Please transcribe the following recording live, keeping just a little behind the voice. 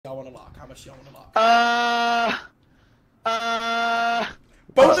y'all want to lock? How much do y'all want to lock?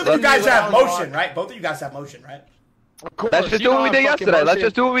 Both of you guys have motion, right? Both of you guys have motion, right? Of course. Let's just do what we did yesterday. Let's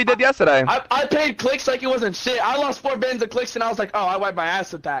just do what we did yesterday. I paid clicks like it wasn't shit. I lost 4 bands of clicks and I was like, oh, I wiped my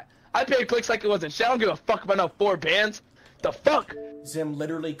ass with that. I paid clicks like it wasn't shit. I don't give a fuck about no 4 bands. The fuck? Xim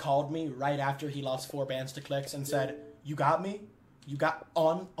literally called me right after he lost 4 bands to clicks and said, "You got me? You got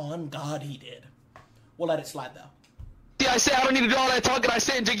on God he did." We'll let it slide though. Yeah, I say I don't need to do all that talking. I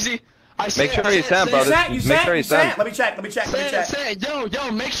say it, Jigsy. Make sure he's sent, bro. You sent. Let me check. Yo,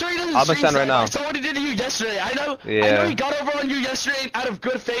 make sure he doesn't. I'm gonna send right now. I saw what he did to you yesterday. I know he got over on you yesterday. Out of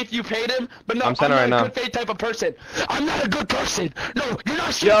good faith, you paid him. But no, I'm not a good faith type of person. I'm not a good person. No, you're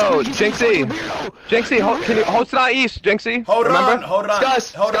not. Yo, Jinxie, can you host it on East, Jinxie? Hold on.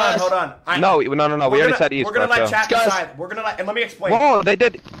 No. We already said East. We're gonna let chat decide. We're gonna let, and let me explain. Whoa, they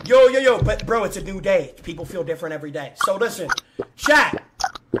did. Yo, but bro, it's a new day. People feel different every day. So listen, chat.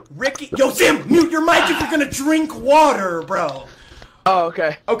 Ricky, yo, Xim, mute your mic if you're gonna drink water, bro. Oh,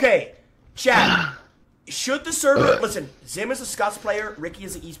 okay. Okay, chat. Should the server listen? Xim is a Scuts player. Ricky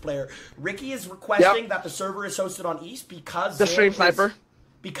is an East player. Ricky is requesting that the server is hosted on East because the stream sniper.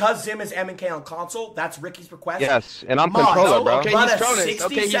 Because Xim is M&K on console. That's Ricky's request. Yes, and I'm controller, bro. Okay,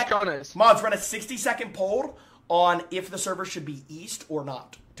 he's Cronus. Mods, run a 60-second poll on if the server should be East or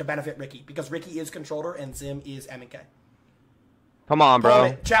not to benefit Ricky because Ricky is controller and Xim is M&K. Come on,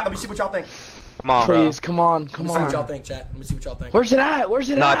 bro. Chat, let me see what y'all think. Come on, bro. Please, come on. Let me see what y'all think, chat. Let me see what y'all think. Where's it at?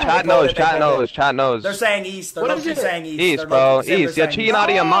 Nah, chat knows. They're saying East. They're not saying East. East, bro. East. You're cheating out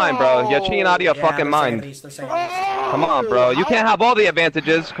of your mind, bro. You're cheating out of your fucking mind. Come on, bro. You can't have all the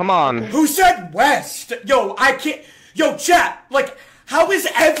advantages. Come on. Who said West? Yo, I can't. Yo, chat. Like, how is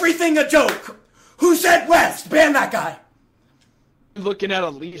everything a joke? Who said West? Ban that guy. Looking at a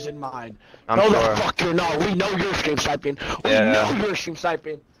Legion mind. I'm no, sure. the fuck you're not. We know you're stream sniping. We know you're stream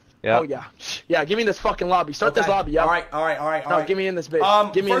sniping. Yeah. Oh yeah. Yeah, give me this fucking lobby. Start this lobby, yeah. Alright. No, give me in this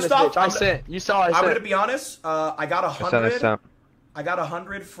bitch. Give me in this bitch. I sent. You saw I sent. I'm gonna be honest, I got 100. I got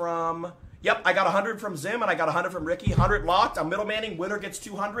 100 from I got 100 from Xim and I got 100 from Ricky. 100 locked. I'm middlemaning. Winner gets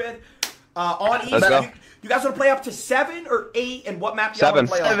 200. On East, you guys want to play up to 7 or 8? And what map do y'all want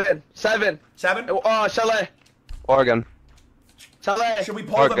to play on? 7. Chalet. Oregon. Chalet. Should we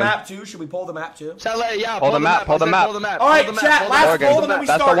pull the map too? Chalet, yeah. Pull the map. Alright, chat, last poll, then we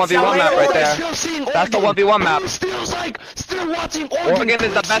start. That's the 1v1 map right there. That's the 1v1 map. Still watching Oregon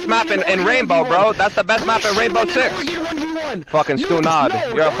is the best map in Rainbow, bro. That's the best map in Rainbow 6. Fucking Stu Nod.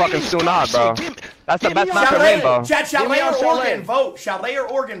 You're a fucking Stu Nod, bro. That's the best map in Rainbow. Chat, Chalet or Oregon, vote. Chalet or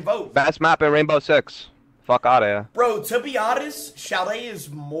Oregon, vote. Best map in Rainbow 6. Fuck out of here. Bro, to be honest, Chalet is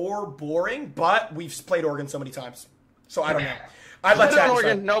more boring, but we've played Oregon so many times. So I don't know. I'd let chat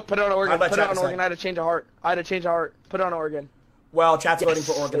Oregon. No, put it on Oregon. Put it on Oregon. I had to change a heart. Put it on Oregon. Well, chat's voting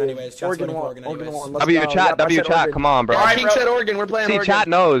for Oregon anyways. Chat's voting for Oregon anyways. W chat. Come on, bro. All right, King said Oregon. We're playing Oregon. See, chat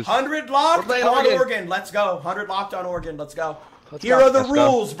knows. 100 locked on Oregon. Let's go. 100 locked on Oregon. Let's go. Here are the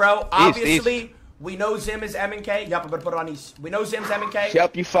rules, bro. Obviously, we know Xim is M&K. Yep, I'm going to put it on East. We know Zim's M&K.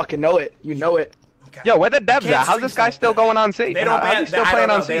 Yep, you fucking know it. You know it. Okay. Yo, where the devs at? How's this guy still going on C? They don't ban. Still playing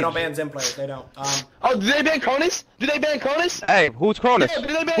on C. They don't ban Xim players. They don't. Oh, do they ban Cronus? Do they ban Cronus? Hey, who's Cronus?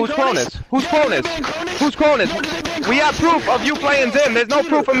 Who's Cronus? Who's Cronus? Who's Cronus? We have proof of you playing Xim. There's no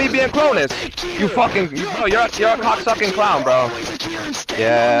proof of me being Cronus. You fucking, bro, you're a cocksucking clown, bro.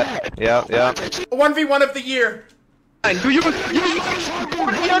 Yeah. 1v1 of the year. You're a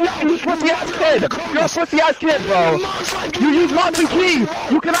pussy ass kid. You're a pussy ass kid, bro. You use lock and key.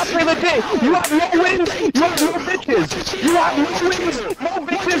 You cannot play legit. You have no wins. You have no bitches. You have no wins, no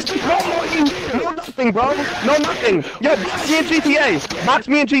bitches, no money, no nothing, bro. No nothing. Yeah, box me in GTA. Box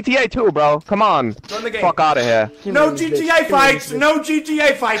me in GTA too, bro. Come on. Join the game. Fuck out of here. No GTA fights. No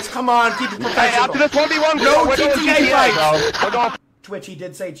GTA fights. Come on, keep it professional. Hey, after this 1v1, no GTA fights. Bro. We're going. Twitch, he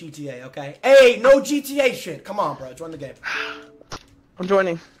did say GTA, okay? Hey, no GTA shit. Come on, bro. Join the game. I'm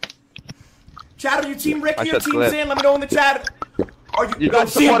joining. Chat, are you Team Ricky or Team Xim? Let me know in the chat. Are you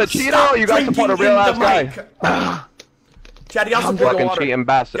guys support a cheater or you guys support a real ass guy? Chat, y'all support fucking cheat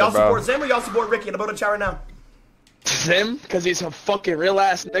ambassador, y'all support Xim or y'all support Ricky? In the bottom chat right now. Xim? Because he's a fucking real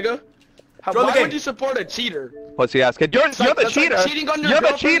ass nigga? Why would you support a cheater? Pussy ass kid. You're the cheater. You're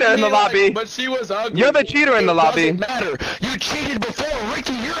the cheater in the lobby. But she was ugly. You're the cheater in the lobby. Doesn't matter. You cheated before,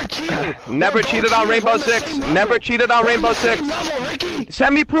 Ricky. You're a cheater. Never cheated on Rainbow Six. Never cheated on Rainbow Six.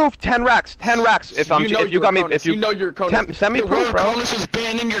 Send me proof. 10 racks. 10 racks. If you got me, if you know you're Cronus. Send me proof, bro. Cronus was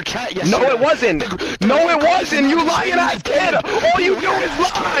banning your cat yesterday. No, it wasn't. No, it wasn't. You lying ass kid. All you do is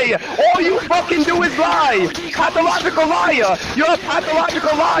lie. All you fucking do is lie. Pathological liar. You're a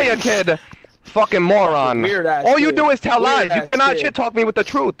pathological liar, kid. Fucking moron. All you do is tell lies. You cannot shit talk me with the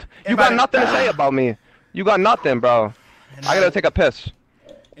truth. You got nothing to say about me. You got nothing, bro. I gotta take a piss.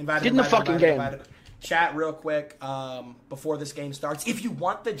 Get in the fucking game. Chat real quick before this game starts. If you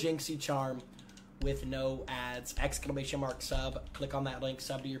want the Jinxie charm with no ads, !sub, click on that link,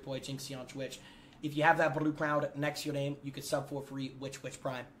 sub to your boy Jinxie on Twitch. If you have that blue crown next to your name, you can sub for free, Witch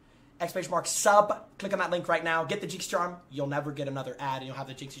Prime. !sub, click on that link right now. Get the Jinxie charm. You'll never get another ad, and you'll have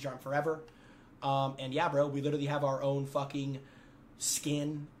the Jinxie charm forever. And yeah, bro, we literally have our own fucking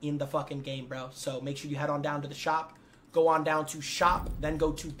skin in the fucking game, bro. So make sure you head on down to the shop. Go on down to shop, then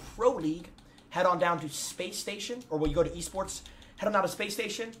go to Pro League. Head on down to Space Station, or when you go to esports, head on down to Space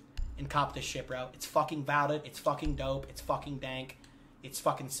Station and cop this shit, bro. It's fucking valid. It's fucking dope. It's fucking dank. It's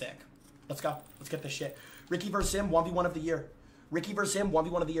fucking sick. Let's go. Let's get this shit. Ricci vs. Xim, 1v1 of the year. Ricci vs. Xim,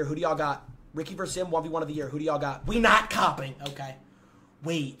 1v1 of the year. Who do y'all got? Ricci vs. Xim, 1v1 of the year. Who do y'all got? We not copping. Okay.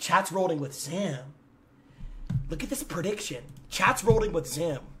 Wait, chat's rolling with Xim. Look at this prediction. Chat's rolling with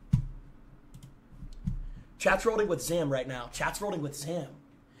Xim. Chat's rolling with Xim right now. Chat's rolling with Xim.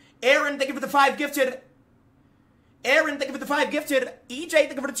 Aaron, thank you for the 5 gifted. Aaron, thank you for the 5 gifted. EJ,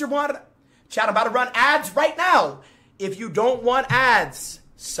 thank you for the tier 1. Chat, I'm about to run ads right now. If you don't want ads,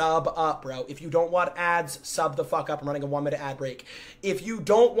 sub up, bro. If you don't want ads, sub the fuck up. I'm running a 1-minute ad break. If you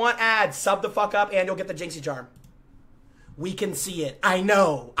don't want ads, sub the fuck up and you'll get the Jinxie charm. We can see it. I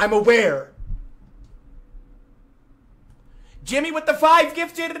know. I'm aware. Jimmy with the 5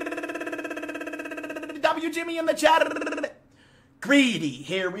 gifted. W Jimmy in the chat. Greedy.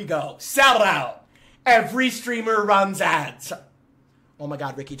 Here we go. Sell out. Every streamer runs ads. Oh my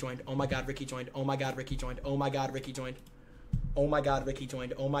god, Ricky joined. Oh my god, Ricky joined. Oh my god, Ricky joined. Oh my god, Ricky joined. Oh my god, Ricky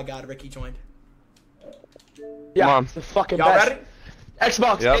joined. Oh my god, Ricky joined. Yeah, it's the fucking best. Ready?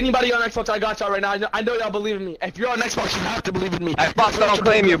 Xbox. Yep. Anybody on Xbox, I got y'all right now. I know y'all believe in me. If you're on Xbox, you have to believe in me. Xbox don't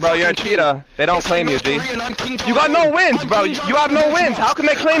claim you, bro. You're a cheater. They don't claim you, G. You got no wins, bro. You have no wins. How can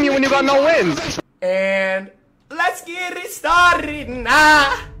they claim you when you got no wins? And let's get it started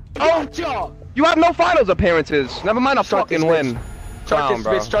now. Oh, y'all. You have no finals appearances. Never mind a fucking win.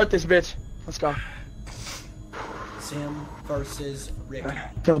 Start this bitch. Let's go. Xim versus Ricky.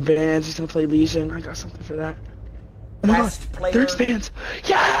 The bands. He's gonna play Legion. I got something for that. Oh my god, they're expands.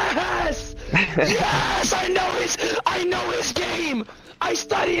 Yes! Yes! I know his game! I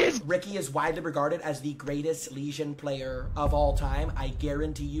study his... Ricky is widely regarded as the greatest Legion player of all time. I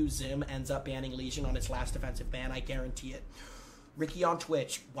guarantee you Xim ends up banning Legion on its last defensive ban. I guarantee it. Ricky on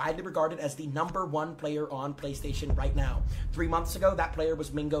Twitch, widely regarded as the #1 player on PlayStation right now. 3 months ago, that player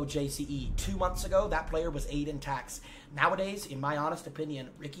was Mingo JCE. 2 months ago, that player was Aiden Tax. Nowadays, in my honest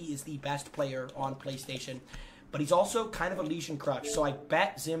opinion, Ricky is the best player on PlayStation. But he's also kind of a Legion crutch, so I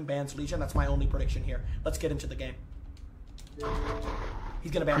bet Xim bans Legion. That's my only prediction here. Let's get into the game.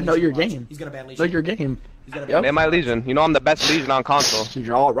 He's gonna ban Legion. I know your game. He's gonna ban Legion. Know your game. He's gonna ban Ban my Legion. You know I'm the best Legion on console.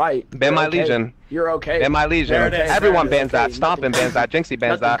 You're all right. Ban my Legion. You're okay. Ban my Legion. Everyone bans that. Stomping bans that. Jinxie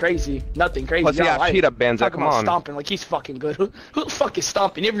bans that. Nothing crazy. Plus, yeah, Cheetah bans that. Come on. Stomping like he's fucking good. Who the fuck is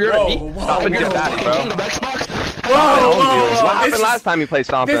Stomping? You ever heard of me? Stomping did that, bro. Whoa. What happened last time you played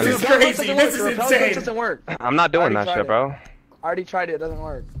Stomping? This is crazy. This is insane. It doesn't work. I'm not doing that shit, bro. I already tried it. It doesn't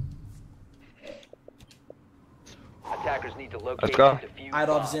work. Attackers need to locate. Let's go. I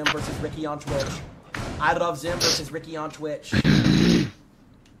love Xim versus Ricky on Twitch. I love Xim versus Ricky on Twitch.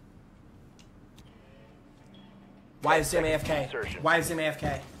 Why is Xim AFK? Why is Xim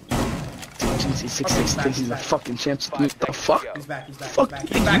AFK? Jinxie 6'6" thinks he's a fucking champ. The fuck? He's back. He's back. Fuck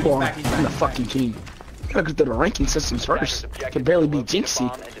He's back. you are. I'm the fucking king. You gotta go through the ranking systems first. Can barely beat Jinxie.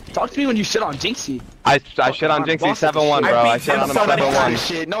 Talk to me when you shit on Jinxie. I shit on Jinxie 7-1, bro. I shit on him 7-1.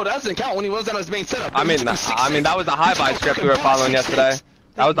 Shit. No, that doesn't count when he was on his main setup. I mean, that was the high-buy script we were following yesterday.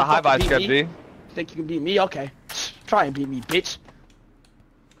 That was the high-buy script, G. Think you can beat me? Okay. Try and beat me, bitch.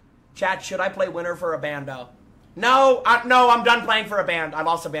 Chat, should I play winner for a band, though? No, I'm done playing for a band. I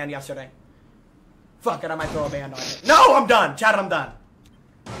lost a band yesterday. Fuck it, I might throw a band on it. No, I'm done. Chat, I'm done.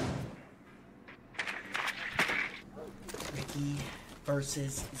 Ricky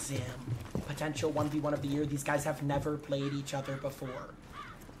versus Xim. Potential 1v1 of the year. These guys have never played each other before.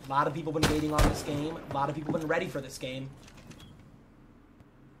 A lot of people have been waiting on this game. A lot of people have been ready for this game.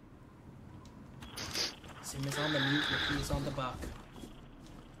 Xim is on the mute, Ricky is on the buck.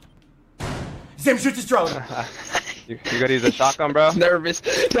 Xim shoots his drone! You gotta use a shotgun, bro? He's nervous.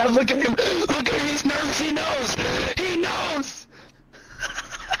 Now look at him! Look at him, he's nervous, he knows! He knows!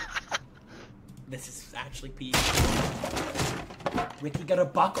 This is actually peak. Ricky got a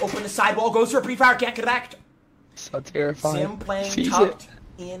buck, open the sidewall, goes for a pre-fire, can't connect! So terrifying. Xim playing tucked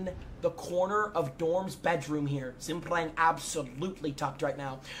in the corner of Dorm's bedroom here. Zim playing absolutely tucked right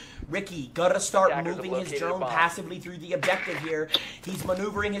now. Ricky gotta start moving his drone passively through the objective here. He's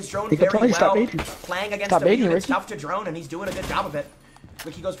maneuvering his drone very well. Playing against the mute, it's tough to drone, and he's doing a good job of it.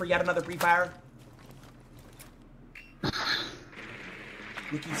 Ricky goes for yet another pre-fire.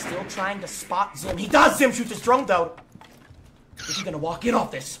 Ricky's still trying to spot Zim. He does! Zim shoots his drone, though. Ricky gonna walk in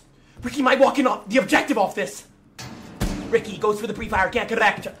off this. Ricky might walk in off the objective off this. Ricky goes for the pre-fire, can't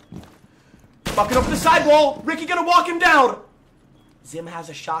connect. Bucking up the sidewall. Ricky gonna walk him down. Zim has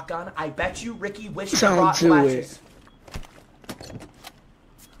a shotgun. I bet you Ricky wished he brought flashes.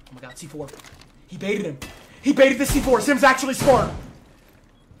 Oh my god, C4. He baited him. He baited the C4. Zim's actually smart.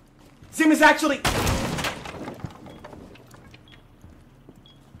 Zim is actually...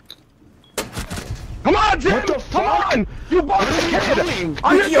 Come on, Zim! Come on! You bum!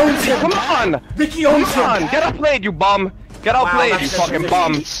 Ricky owns him! Come on! Ricky owns him! Come on! Get outplayed, you bum! Get outplayed, you fucking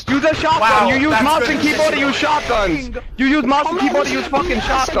bum! Use a shotgun! You use mouse and keyboard to use shotguns! You use mouse and keyboard to use fucking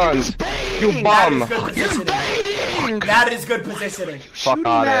shotguns! You bum! That is good positioning. Fuck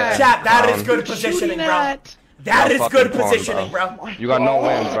out of here. Chat, that is good positioning, bro. That is good positioning, bro. You got no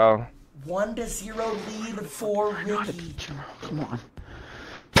wins, bro. 1-0 lead for Ricky. Come on.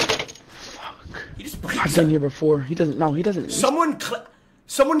 He just I've been here before. He doesn't. No, he doesn't. Someone clip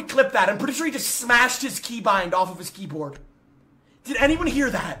that. I'm pretty sure he just smashed his keybind off of his keyboard. Did anyone hear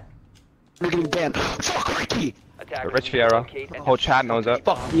that? We're getting banned. Fuck Ricky. Rich Fiero. Whole chat knows it.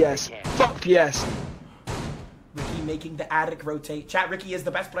 Fuck PS. Fuck PS. Ricky making the attic rotate. Chat, Ricky is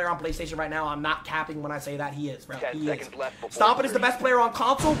the best player on PlayStation right now. I'm not capping when I say that. He is, bro. He is. Stompin' is the best player on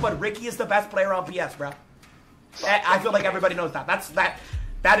console, but Ricky is the best player on PS, bro. I feel like everybody knows that.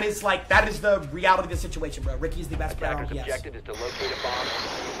 That is the reality of the situation, bro. Ricky's the best player on PS. Objective is to locate a bomb.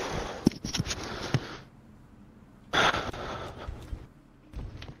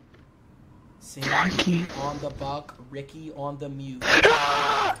 Ricky on the buck, Ricky on the mute.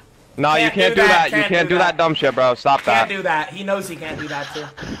 No, you can't do that. You can't do that dumb shit, bro. Stop that. Can't do that. He knows he can't do that too.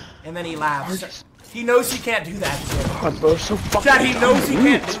 And then he laughs. He knows he can't do that too. God, bro, so fucking Chad, he knows he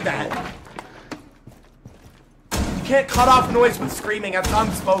can't do that. You can't cut off noise with screaming. That's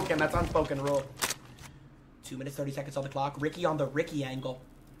unspoken. That's unspoken rule. 2 minutes, 30 seconds on the clock. Ricky on the Ricky angle.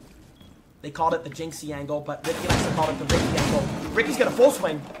 They called it the Jinxie angle, but Ricky likes to call it the Ricky angle. Ricky's gonna full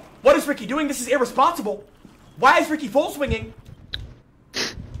swing. What is Ricky doing? This is irresponsible. Why is Ricky full swinging?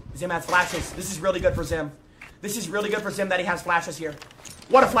 Zim has flashes. This is really good for Zim. This is really good for Zim that he has flashes here.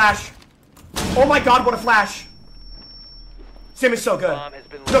 What a flash. Oh my god, what a flash. Zim is so good.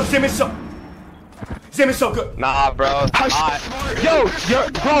 No, Zim is so good. Nah, bro. Yo,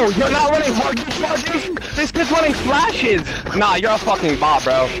 you're not running flashes. This kid's running flashes. Nah, you're a fucking bot,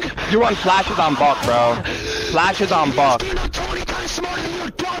 bro. You run flashes on Buck, bro. Flashes on Buck.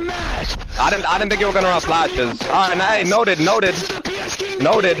 I didn't think you were gonna run flashes. Alright, hey, noted. Noted.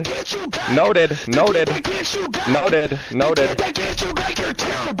 You're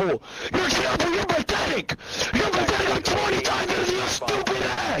terrible. You're pathetic. You're pathetic 20 times, you stupid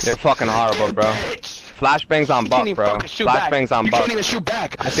ass. You're fucking horrible, bro. Flashbangs on Buck, bro. Flashbangs on Buck. You can't even shoot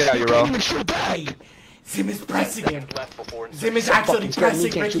back. I see how you roll. Zim is pressing him. Zim is actually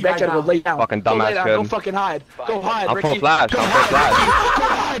pressing Ricky right now. Fucking dumbass kid. Go fucking hide. Go hide, Ricky. I'll pull flash. Go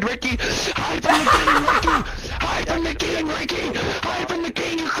hide, Ricky. Hide from the king, Ricky. Hide from the king, Ricky. Hide from the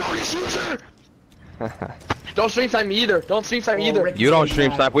king, you Cronus user. Don't stream snipe me either. Don't stream snipe me either. You don't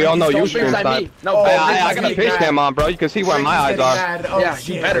stream snipe. We all know you stream snipe. No, I got a face cam on, bro. You can see where my eyes are. Yeah,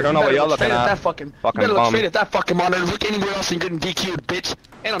 you better. I don't know what you're looking at. You better look straight at that fucking monitor. Look anywhere else and you're getting DQ'd, bitch.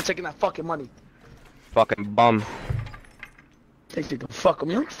 And I'm taking that fucking money. Fucking bum. Take the fuck. I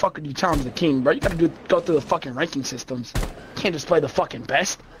mean, what the fuck are you challenge the king, bro? You gotta go through the fucking ranking systems. You can't just play the fucking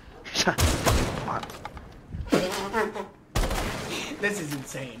best. This is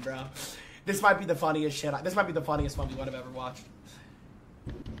insane, bro. This might be the funniest shit. This might be the funniest 1v1 I've ever watched.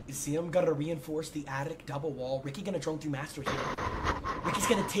 You see him gonna reinforce the attic double wall. Ricky gonna drone through master here. Ricky's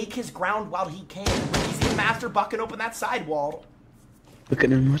gonna take his ground while he can. Ricky's in master bucking open that side wall. Look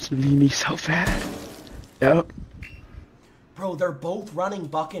at him, wants to leave me so fast. Yep. Bro, they're both running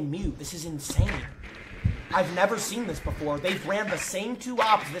buck and mute. This is insane. I've never seen this before. They've ran the same two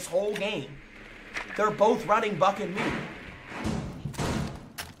ops this whole game. They're both running buck and mute.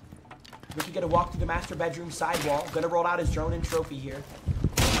 Ricky gonna walk through the master bedroom sidewall. Gonna roll out his drone and trophy here.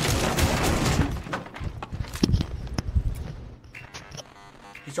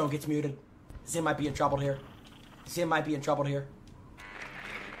 His drone gets muted. Zim might be in trouble here.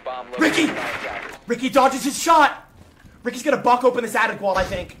 Ricky dodges his shot! Ricky's gonna buck open this attic wall, I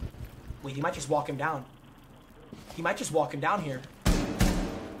think. Wait, he might just walk him down. He might just walk him down here.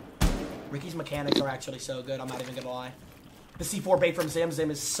 Ricky's mechanics are actually so good, I'm not even gonna lie. The C4 bait from Xim.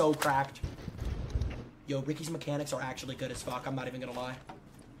 Xim is so cracked. Yo, Ricky's mechanics are actually good as fuck, I'm not even gonna lie.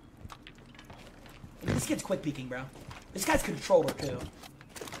 This kid's quick peeking, bro. This guy's controller, too.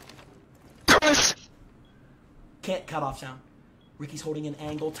 Can't cut off sound. Ricky's holding an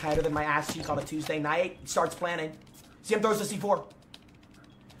angle tighter than my ass cheek on a Tuesday night. Starts planning. Xim throws the C4.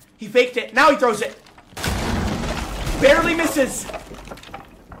 He faked it. Now he throws it. Barely misses.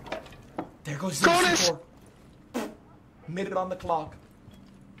 There goes Xim's C4. Minute on the clock.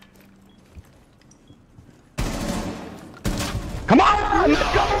 Come on,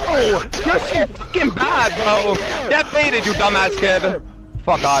 let's go! You're so fucking bad, bro. That baited, you dumbass kid.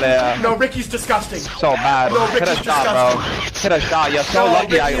 Fuck out of here. No, Ricky's disgusting. So bad. No, Hit a Ricky's shot, bro. Hit a shot. You're so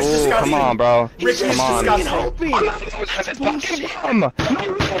lucky. Ooh, come on, bro. Ricky's come on. disgusting. No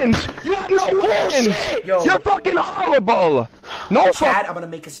wins. You have no wins. You're fucking horrible. No Chad, I'm gonna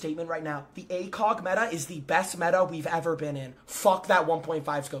make a statement right now. The ACOG meta is the best meta we've ever been in. Fuck that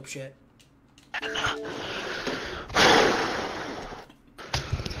 1.5 scope shit.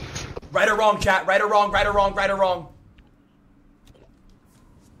 Right or wrong, chat. Right or wrong, right or wrong, right or wrong.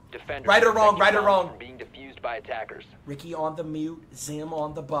 Defenders right or wrong, right or from wrong. being diffused by attackers. Ricky on the mute, Xim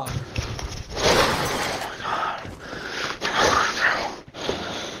on the bug.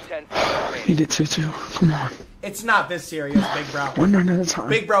 10 seconds remaining. He did 2-2. Come on. It's not this serious, big bro. One run at a time.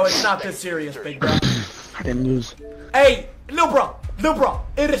 Big bro, it's not this serious, big bro. I didn't lose. Hey, lil bro, lil bro.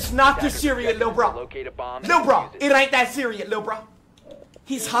 It is not this serious, lil bro. Locate a bomb and Lil bro, defuse it. it ain't that serious, lil bro.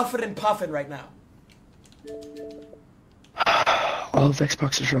 He's huffing and puffing right now. All of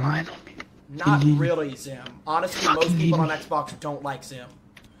Xbox is relying on me. Not really, Xim. Honestly, most people on Xbox don't like Xim.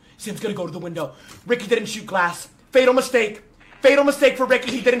 Xim's gonna go to the window. Ricky didn't shoot glass. Fatal mistake. Fatal mistake for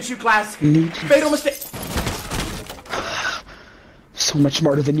Ricky. He didn't shoot glass. Fatal mistake. So much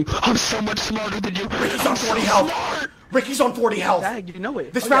smarter than you. I'm so much smarter than you. Ricky's on 40 health. Ricky's on 40 health. Dang, you know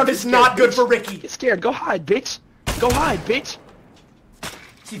it. This round is not good for Ricky. Get scared. Go hide, bitch. Go hide, bitch.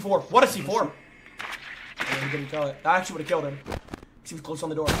 C4. What a C4. Yeah, he didn't kill it. I actually would have killed him. He was close on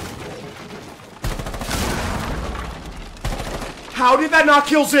the door. How did that not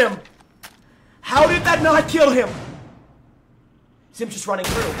kill Xim? How did that not kill him? Xim's just running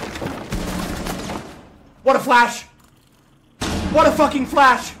through. What a flash. What a fucking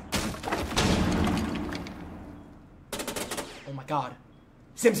flash. Oh my god.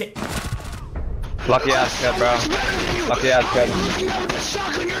 Xim's it. Lucky ass kid, bro. Lucky ass kid.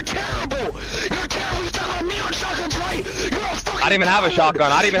 You're terrible. You're terrible. You're talking about me on shotguns, right? You're a fucking... I didn't even have a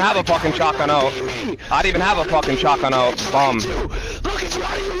shotgun. I didn't even have a fucking shotgun out. I didn't even have a fucking shotgun out. Bum.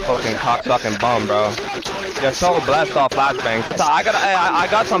 Fucking cocksucking bum, bro. You're so blessed off flashbangs. I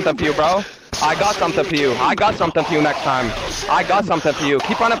got something for you, bro. I got something for you. I got something for you next time. I got something for you.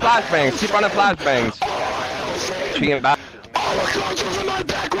 Keep running flashbangs. Keep running flashbangs. Cheating back.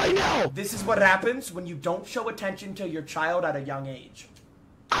 This is what happens when you don't show attention to your child at a young age.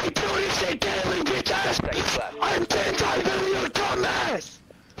 I do this shit daily, bitch ass. I'm 10 times better than your dumbass.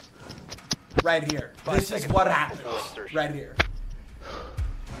 Right here. This is what happens. Right here.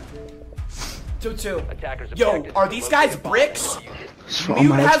 2-2. Yo, are these guys bricks?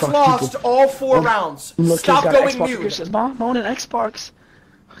 Mute has lost all 4 rounds. Stop going mute. Mom, on an Xbox.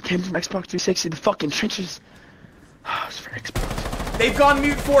 I came from Xbox 360, the fucking trenches. Oh, it's for Xbox. They've gone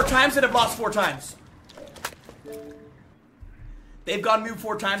mute 4 times and have lost 4 times. They've gone mute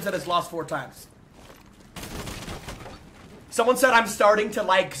 4 times and has lost 4 times. Someone said I'm starting to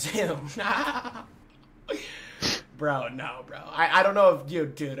like Xim. Bro, no, bro. I don't know if you,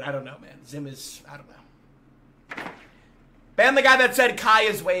 dude, I don't know, man. Xim is, I don't know. Ban the guy that said Kai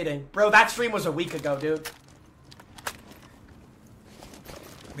is waiting. Bro, that stream was a week ago, dude.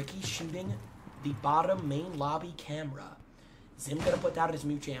 Ricky's shooting the bottom main lobby camera. Xim gonna put down his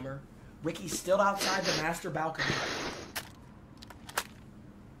mute jammer. Ricky's still outside the master balcony.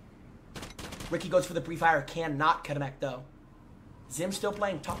 Ricky goes for the pre-fire. Cannot connect, though. Xim still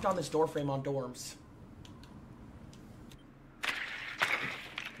playing tucked on this door frame on dorms.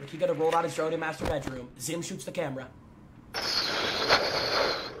 Ricky gonna roll out his drone in master bedroom. Xim shoots the camera.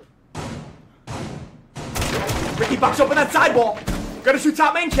 Ricky bucks open that sidewall. Gonna shoot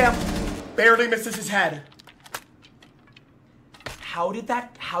top main cam. Barely misses his head. How did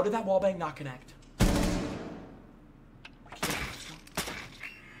that wallbang not connect?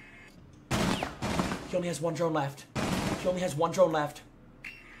 He only has 1 drone left. He only has 1 drone left.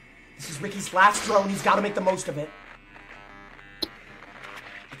 This is Ricky's last drone. He's got to make the most of it.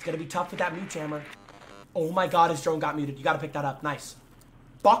 It's going to be tough with that mute jammer. Oh my god, his drone got muted. You got to pick that up. Nice.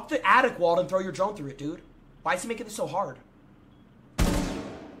 Buck the attic wall and throw your drone through it, dude. Why is he making this so hard?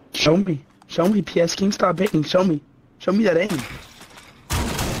 Show me. Show me, PS King. Stop baiting. Show me. Show me that aim.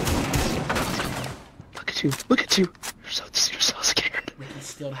 Look at you. Look at you. You're so scared. Ricky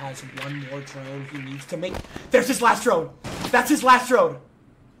still has one more drone he needs to make. There's his last drone. That's his last drone.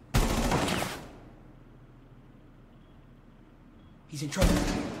 He's in trouble.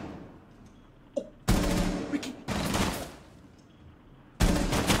 Oh, Ricky.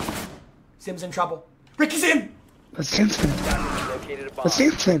 Xim's in trouble. Ricky's in. Let's dance for him. Let's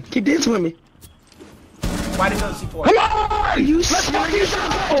dance for him. Keep dancing with me. Why did those C4? Come on! Are you serious?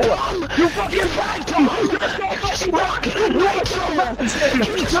 You fucking bad Tom!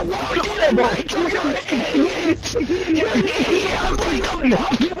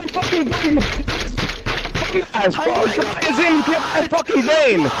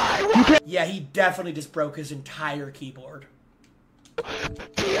 Yeah, he definitely just broke his entire keyboard.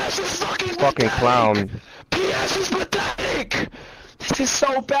 PS is fucking clown. PS is pathetic! This is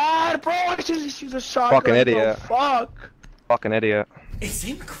so bad, bro! I should just use a shotgun. Fucking idiot. Fuck. Fucking idiot. Is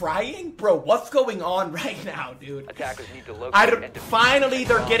him crying? Bro, what's going on right now, dude? Attackers need to locate Finally,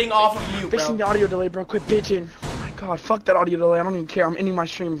 they're getting off of mute, Fixing the bro. audio delay, bro. Quit bitching. Oh my god, fuck that audio delay. I don't even care. I'm ending my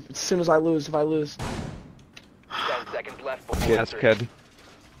stream as soon as I lose, if I lose. 10 seconds left before Yes, kid.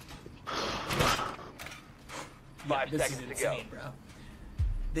 5 This is seconds to go. insane, bro.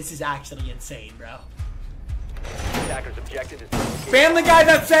 This is actually insane, bro. Attackers objective is to locate Ban the guy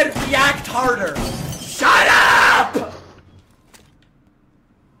that said react harder. Shut up!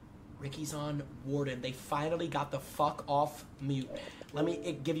 Ricky's on Warden. They finally got the fuck off mute. Let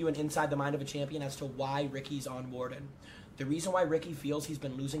me give you an inside the mind of a champion as to why Ricky's on Warden. The reason why Ricky feels he's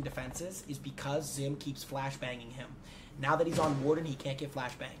been losing defenses is because Xim keeps flashbanging him. Now that he's on Warden, he can't get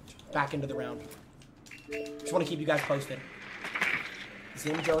flashbanged. Back into the round. Just want to keep you guys posted.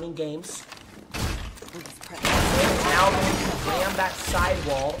 Xim joining games. Now going to ram that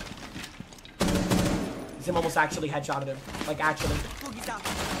sidewall. Xim almost actually headshotted him. Like, actually.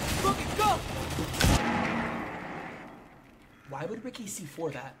 Why would Ricky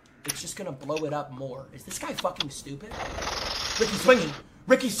C4 that? It's just gonna blow it up more. Is this guy fucking stupid? Ricky's swinging!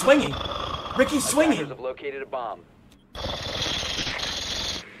 Ricky's swinging! Ricky's swinging! Attackers have located a bomb.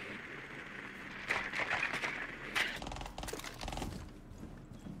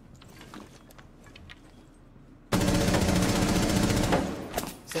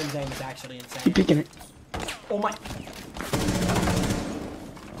 Xim's aim is actually insane. Keep peeking it. Oh my...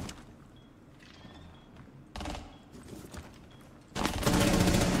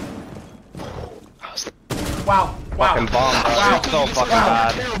 Wow. Wow. Fucking bomb, bro. Wow. It's so fucking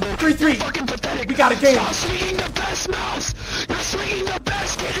bad. 3-3. Fucking pathetic. We got a game. Stop swinging the best mouse. You're swinging the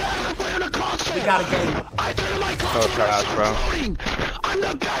best kid ever play on a console. We got a game. I turn my console. So trash, bro. I'm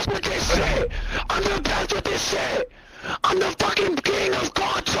the best with this shit. I'm the best with this shit. I'm the fucking king of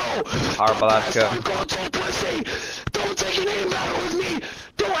console. Alright, let's go. Console pussy. Don't take an aim battle with me.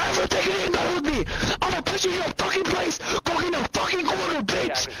 Don't ever take an aim battle with me. I'm gonna push you in your fucking place. Go in the fucking corner,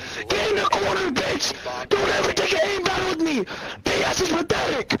 bitch. Get in the corner, bitch. Don't ever take an aim battle with me. PS is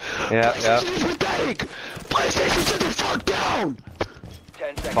pathetic. Yeah, PlayStation is pathetic. PlayStation, sit the fuck down.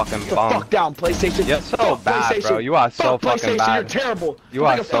 10 seconds. Fucking The bomb. fuck down, PlayStation. You're so Fuck bad, PlayStation. bro. You are so Fuck fucking PlayStation, bad. You're terrible. You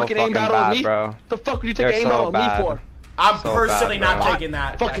are take a so fucking aim fucking battle with bad, me? bro. The fuck would you take You're an aim so battle with me bad. for? I'm So personally bad, not bro. taking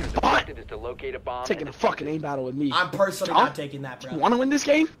that. Fucking Attackers bot. objective is to locate a bomb. Taking a fucking aim battle with me. I'm personally Huh? not taking that, bro. You wanna win this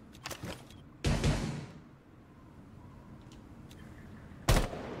game?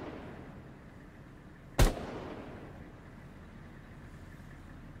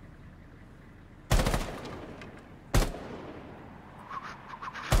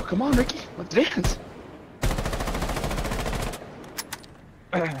 Come on, Ricky. Let's dance.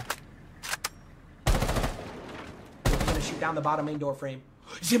 We're gonna shoot down the bottom main door frame.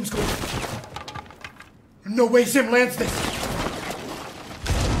 Xim's going. No way Xim lands this.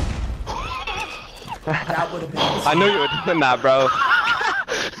 That would have been. I knew you were doing that, bro.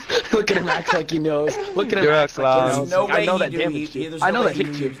 Look at him act like he knows. Look at him You're a act like he clown. knows. No way I know he that knew damaged he- you. there's I no know way that he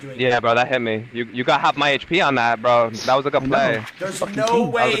hit knew he you. was doing Yeah, bro, that hit me. You got half my HP on that, bro. That was a good play. There's Fucking no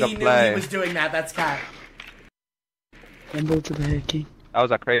team. way That was a he knew play. he was doing that. That's cat. Elbow to the head, King. That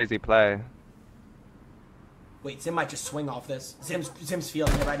was a crazy play. Wait, Xim might just swing off this. Xim's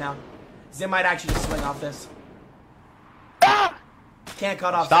feeling it right now. Xim might actually just swing off this. Can't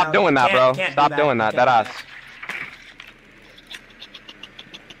cut off. Stop sound. doing that, Can't- bro. can't do Stop doing that. Can't That do ass.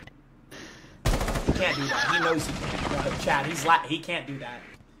 He can't do that. He knows he can't, bro. Chad, he can't do that.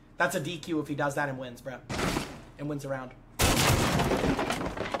 That's a DQ if he does that and wins, bro. And wins a round.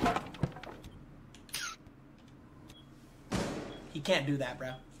 He can't do that,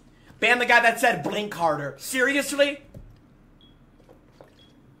 bro. Ban the guy that said blink harder. Seriously?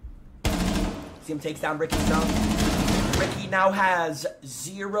 Zim takes down Ricky's drone. Ricky now has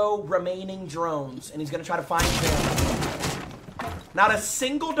 0 remaining drones, and he's going to try to find Zim. Not a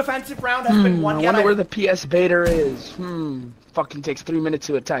single defensive round has been won yet. I wonder where the PS Vader is. Fucking takes 3 minutes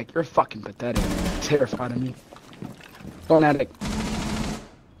to attack. You're fucking pathetic. Terrified of me. Don't addict.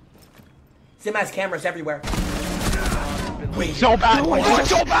 Zim has cameras everywhere. Wait, so bad! You are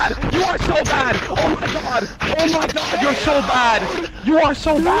so bad! You are so bad! Oh my god! Oh my god! You're so bad! You are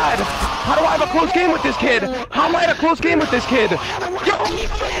so bad! How do I have a close game with this kid? How am I in a close game with this kid? You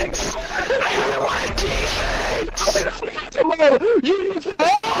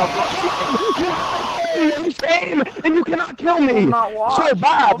and you cannot kill me! So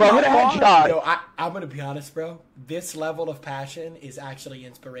bad, bro! Hit a headshot! Yo, I'm gonna be honest, bro. This level of passion is actually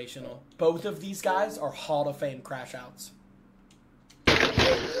inspirational. Both of these guys are Hall of Fame crash outs.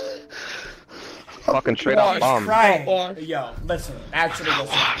 Fucking straight up bomb. Yo, listen. Actually,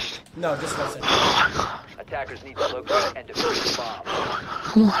 listen. No, just listen. Attackers need to locate and defuse the bomb.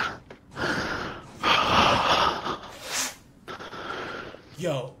 Come on.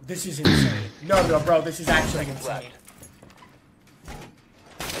 Yo, this is insane. No, bro, this is actually insane.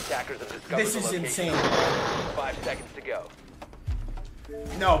 Attackers have discovered This the is location. insane. 5 seconds to go.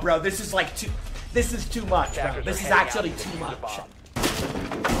 No, bro, this is like too. This is too much, bro. Attackers This are is heading actually out to too defuse the much. bomb.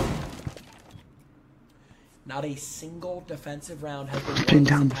 Not a single defensive round has been won Been in this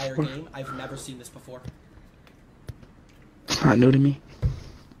down entire before. game. I've never seen this before. It's not new to me.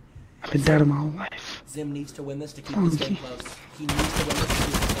 I've been down in my whole life. Zim needs to win this to keep this game close. He needs to win this to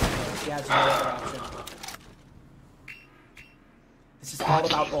keep this game close. He has no other option. This is all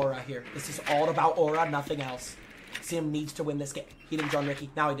about aura here. This is all about aura, nothing else. Zim needs to win this game. He didn't drone Ricky.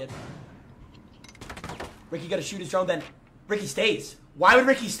 Now he did. Ricky gotta shoot his drone, then Ricky stays. Why would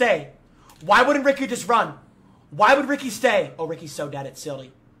Ricky stay? Why wouldn't Ricky just run? Why would Ricky stay? Oh, Ricky's so dead, it's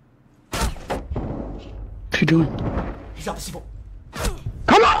silly. What you doing? He's got the C4.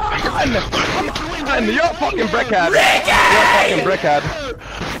 Come on! Come on! You're a fucking brickhead! Ricky! You're a fucking brickhead!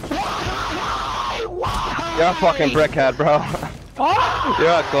 You're a fucking brickhead, bro.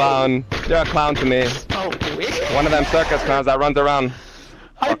 You're a clown. You're a clown to me. One of them circus clowns that runs around.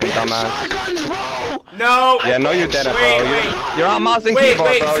 Fucking dumbass. No! Yeah, no you didn't, bro. You're on mouse and Wait,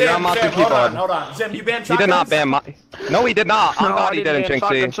 keyboard, bro. Zim, You're on mouse and keyboard. Hold on. Zim, you banned He did not shotguns? ban my... No, he did not. Oh, No, God, I he didn't didn't, ban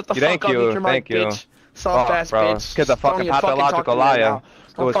shotgun. Chinksy. Shut the Thank fuck up, you, your mic, thank you. bitch. Soft ass bro. bitch. Kid's a fucking Don't even pathological talk to me right liar. now.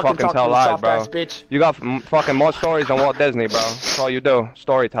 It Don't was fucking fucking talk tell to me, lies, soft bro. ass bitch. You got fucking more stories than Walt Disney, bro. That's all you do.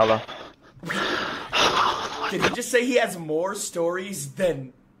 Storyteller. Did he just say he has more stories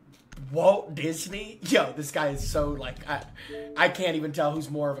than Walt Disney? Yo, this guy is so, like, I can't even tell who's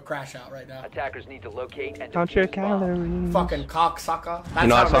more of a crash out right now. Attackers need to locate and Count your defuse the bomb. calories. Fucking cocksucker. That's You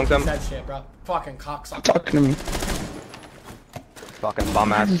know how that song, Ricky Tim? said shit, bro. Fucking cocksucker. Talking to me. Fucking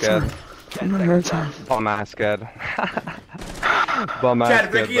bum ass kid. I'm not having time. Bum ass kid. Bum ass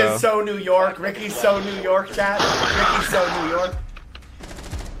Chad, kid, Ricky bro. is so New York. Ricky's so New York, Chad. Ricky's so New York.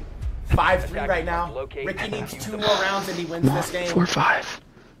 5-3 right now. Ricky needs 2 more rounds and he wins this game. 4-5.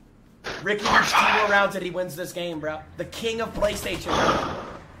 Ricky needs 2 more rounds and he wins this game, bro. The king of PlayStation,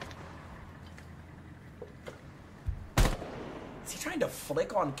 bro. Is he trying to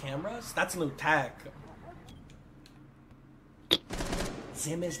flick on cameras? That's new tech.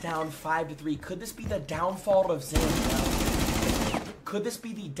 Zim is down 5-3. Could this be the downfall of Zim, bro? Could this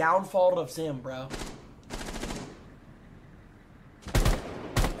be the downfall of Zim, bro?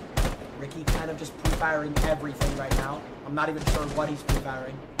 Ricky kind of just pre-firing everything right now. I'm not even sure what he's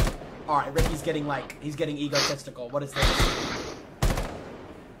pre-firing. Alright, Ricky's getting, like, he's getting egotistical. What is this?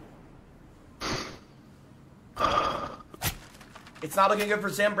 It's not looking good for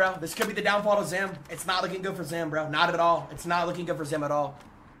Zim, bro. This could be the downfall of Zim. It's not looking good for Zim, bro. Not at all. It's not looking good for Zim at all.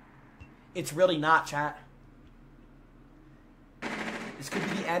 It's really not, chat. This could be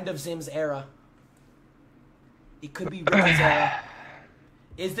the end of Zim's era. It could be Ricky's era.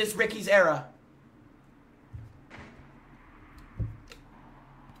 Is this Ricky's era?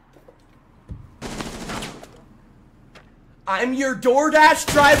 I'm your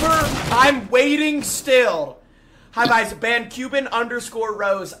DoorDash driver. I'm waiting still. Hi guys, ban Cuban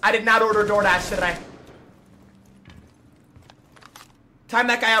 _Rose. I did not order DoorDash today. Time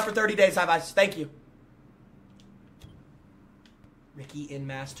that guy out for 30 days, hi guys. Thank you. Ricky in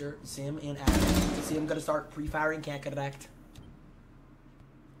master, Zim in active. Zim gonna start pre-firing, can't connect.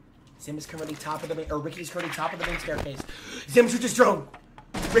 Zim is currently top of the main, or Ricky's currently top of the main staircase. Zim shoots his drone.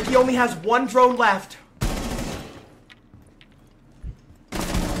 Ricky only has 1 drone left.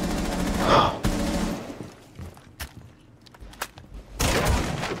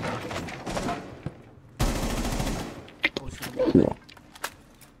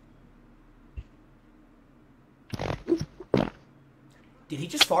 he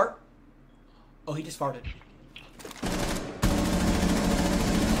just fart? Oh, he just farted.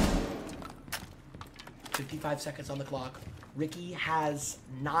 $55 on the clock. Ricky has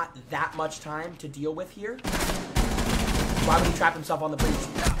not that much time to deal with here. Why would he trap himself on the breach?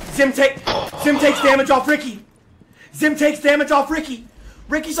 Xim takes damage off Ricky. Xim takes damage off Ricky.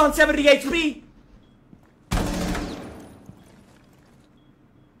 Ricky's on 70 HP.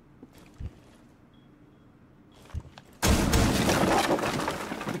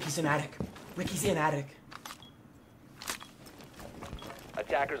 Ricky's in attic. Ricky's in attic.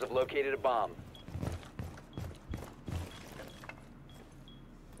 Attackers have located a bomb.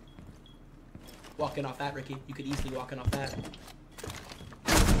 Walking off that, Ricky. You could easily walk in off that.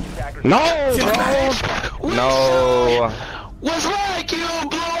 No, bro! No! Was like you,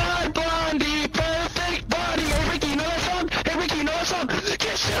 blue-eyed blondie, perfect body. Hey Ricky, you know that song? Hey Ricky, you know that song?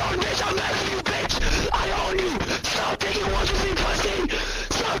 Get shit on, bitch, I'm mad at you, bitch! I own you! Stop thinking once with me, pussy!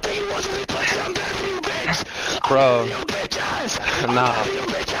 Stop thinking once with me, pussy, I'm mad at you, bitch! Bro. You bitch ass! Nah.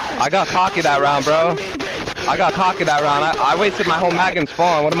 I got cocky that round, bro. I got cocky that round. I wasted my whole mag and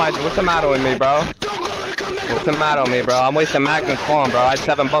spawn. What's the matter with me, bro? What's the matter with me, bro? I'm wasting mag and spawn, bro. I had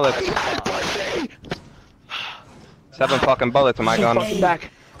 7 bullets. 7 fucking bullets in my gun. I'm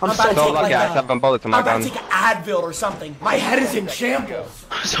so lucky I had 7 bullets in my gun. I'm about to take an Advil or something. My head is in shambles.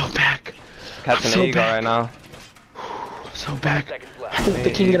 I'm so back. Catching an ego right now. So back. I think they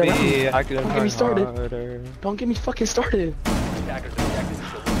can get around. Don't get me started. Don't get me fucking started. Attackers objective is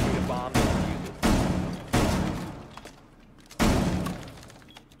to locate a bomb and defuse it.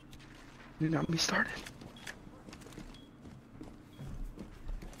 You got me started.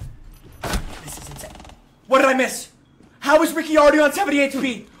 This is insane. What did I miss? How is Ricky already on 70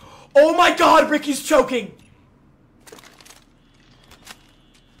 HP? Oh my god, Ricky's choking.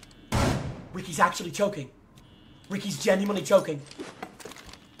 Ricky's actually choking. Ricky's genuinely choking.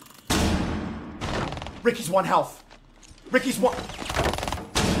 Ricky's 1 health. Ricky's 1.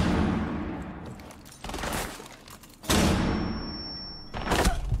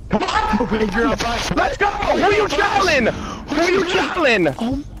 Come on! Let's go! Who are you challenging? Who are you challenging?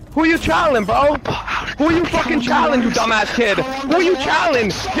 Who are you challenging, bro? Who are you fucking challenging, you dumbass kid? Who are you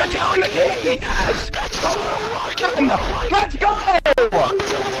challenging? You're challenging the kid! Yes! Let's go!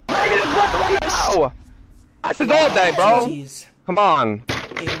 That's it all day, bro. Come on.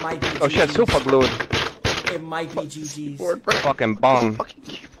 It might be Oh shit, super glued. It might be GG's. Fucking bum.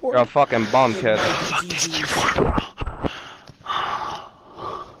 You're a fucking bum, kid. Fuck this keyboard.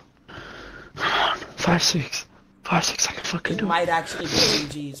 5-6. 5-6, I can fucking do It it. might actually be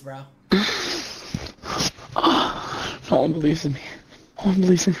GG's, bro. No one believes in me. No one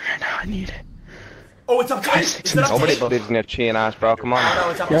believes in me right now. I need it. Oh, it's up to 8. Is it up to Nobody 8? believes in your cheating ass, bro. Come on. No,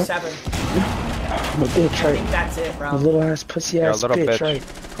 it's up to 7. I'm a bitch, I right? think that's it, bro. A little ass pussy ass You're a little bitch, bitch. right?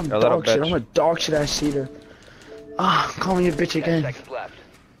 I'm You're a little dog shit. bitch. I'm a dog shit ass cheater. Ah, I'm calling you a bitch 10 again. seconds left.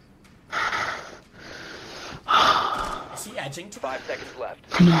 Is he edging to 5 seconds left.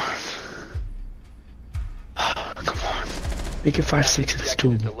 Come on. Come on. Make it 5-6 and it's Objective is to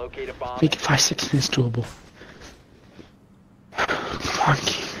doable. locate a bomb. Make it 5-6 and it's doable. Come on,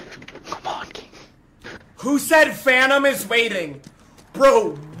 King. Come on, King. Who said Phantom is waiting?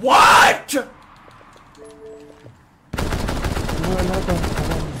 Bro, what?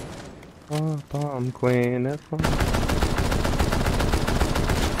 Bomb queen. That's fine.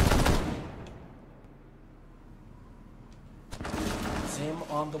 Xim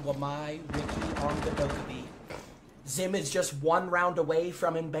on the Wamai, Ricky on the Dokkaebi. Xim is just 1 round away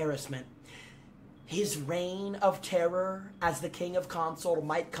from embarrassment. His reign of terror as the king of console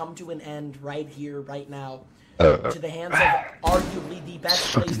might come to an end right here, right now. To the hands of arguably the best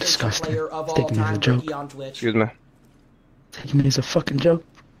fucking PlayStation disgusting. player of all Taking me as a time, joke. Ricky on Twitch. Excuse me. Taking me as a fucking joke.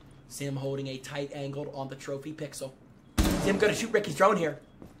 Xim holding a tight angle on the trophy pixel. Xim gonna shoot Ricky's drone here.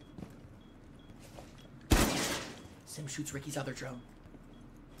 Xim shoots Ricky's other drone.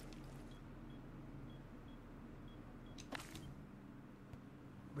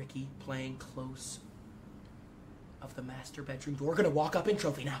 Ricky playing close of the master bedroom door. Gonna walk up in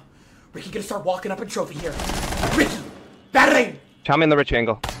trophy now. Ricky gonna start walking up in trophy here. Ricky! Battering! Tell me in the rich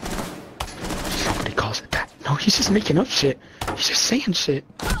angle. Nobody calls it that. No, he's just making up shit. He's just saying shit.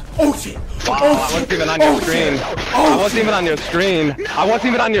 Oh shit! Wow, I wasn't even on your screen. I wasn't even on your screen. I wasn't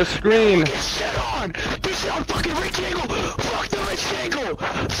even on your screen. Get shit on! Get shit on fucking Rich Angle! Fuck the Rich Angle!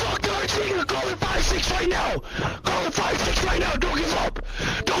 Fuck the Rich Angle! Call it 5-6 right now! Call it 5-6 right now! Don't give up!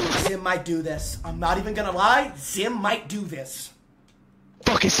 Don't give up! Xim might do this. I'm not even gonna lie. Xim might do this.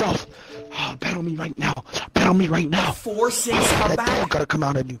 fucking self. Oh, bet on me right now. Bet on me right now. 4-6 come back. That dog gotta come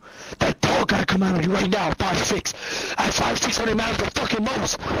out of you. That dog gotta come out of you right now. 5-6. At 5-6 when they matter the fucking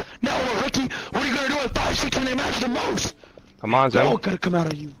most. Now, Ricky, what are you gonna do at 5-6 when they matter the most? Come on, Zim. Dog gotta come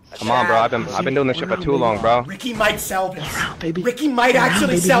out of you. Come on, bro. I've been doing this shit for too long, bro. Ricky might sell this. Baby. Ricky might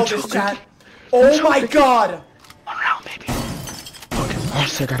actually sell this, chat. Oh my god. Around, baby. Fucking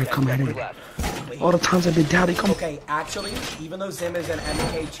monster gotta come out of you. All the times I've been doubting, come. Okay, actually, even though Xim is an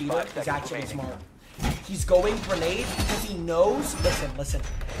MK cheater, he's actually smart. He's going grenade because he knows. Listen. This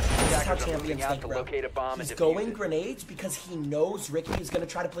is how champions think, bro. He's going grenades because he knows Ricky is going to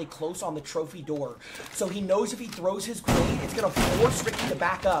try to play close on the trophy door. So he knows if he throws his grenade, it's going to force Ricky to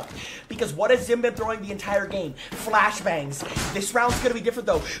back up. Because what has Xim been throwing the entire game? Flashbangs. This round's going to be different,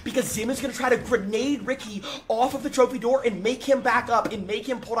 though, because Xim is going to try to grenade Ricky off of the trophy door and make him back up and make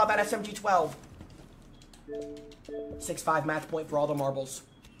him pull out that SMG-12. 6-5 match point for all the marbles.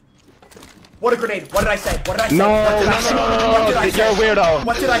 What a grenade. What did I say? What did I say? No. You're a weirdo.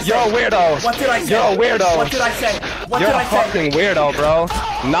 What did I say? You're a weirdo. What did I say? You're a weirdo. What did I say? What You're did I a say? fucking weirdo, bro.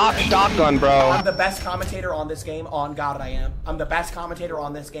 Not shotgun, bro. I'm the best commentator on this game. On God, I am. I'm the best commentator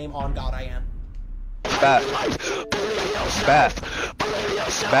on this game. On God, I am. Bet.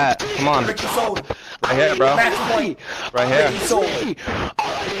 Come on. Ricky sold. Right here, bro. Match point. Right here. Ricky sold.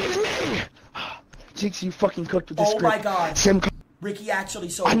 Jinx, you fucking cooked with this Oh my god. Sim, Ricky actually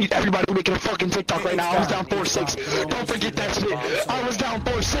sold. I need everybody making a fucking TikTok right now. I was down 4-6. Don't forget that shit. I was down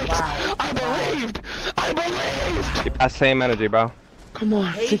 4-6. Wow. I believed. Keep that same energy, bro. Come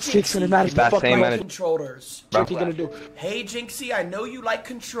on, Hey, 6-6 and it matters. That Fuck same my energy. Controllers. What you gonna do? Hey Jinxie, I know you like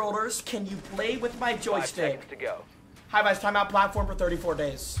controllers. Can you play with my 5 joystick? seconds to go. Hi guys, timeout platform for 34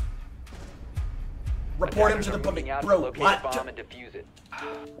 days. Report him to the Moving police. out to Bro, locate a what? bomb and defuse it.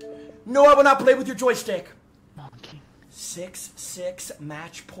 No, I will not play with your joystick. Monkey. 6-6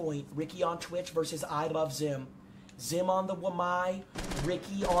 match point. Ricky on Twitch versus I Love Xim. Xim on the Wamai,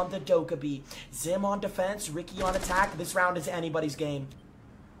 Ricky on the Dokkaebi. Xim on defense, Ricky on attack. This round is anybody's game.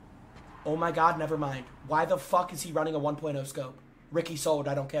 Oh my god, never mind. Why the fuck is he running a 1.0 scope? Ricky sold,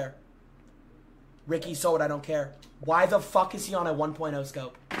 I don't care. Ricky sold, I don't care. Why the fuck is he on a 1.0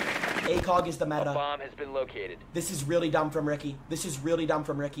 scope? ACOG is the meta. A bomb has been located. This is really dumb from Ricky. This is really dumb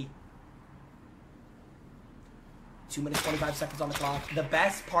from Ricky. 2 minutes, 25 seconds on the clock. The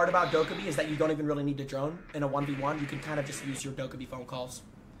best part about Dokkaebi is that you don't even really need to drone in a 1v1. You can kind of just use your Dokkaebi phone calls.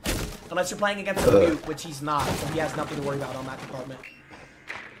 Unless you're playing against a mute, which he's not, so he has nothing to worry about on that department.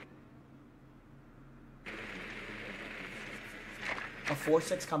 A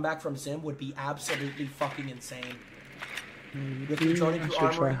 4-6 comeback from Xim would be absolutely fucking insane. Ricky droning through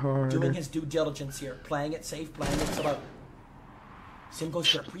armor, doing his due diligence here. Playing it safe, playing it slow. Xim goes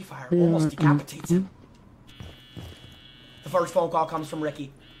for a pre-fire, almost decapitates him. The first phone call comes from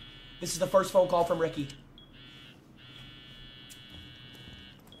Ricky. This is the first phone call from Ricky.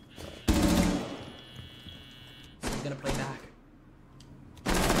 So he's gonna play back.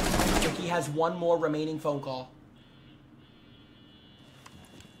 Ricky has one more remaining phone call.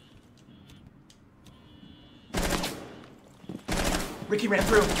 Ricky ran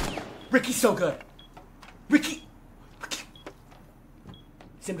through. Ricky's so good. Ricky.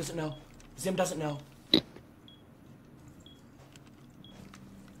 Xim doesn't know. Xim doesn't know.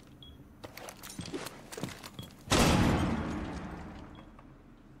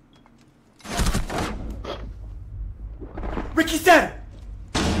 Ricky's dead!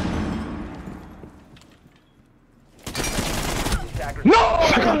 No!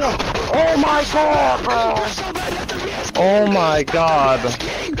 Oh my god, bro! Oh my god.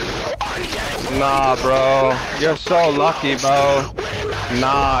 Nah, bro. You're so lucky, bro.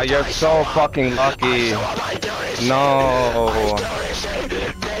 Nah, you're so fucking lucky. No.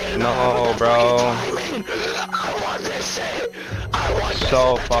 No, bro.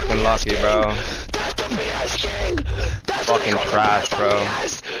 So fucking lucky, bro. Fucking trash, bro.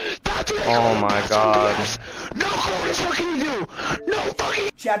 Oh my god.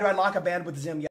 Chad, do I lock a band with Xim?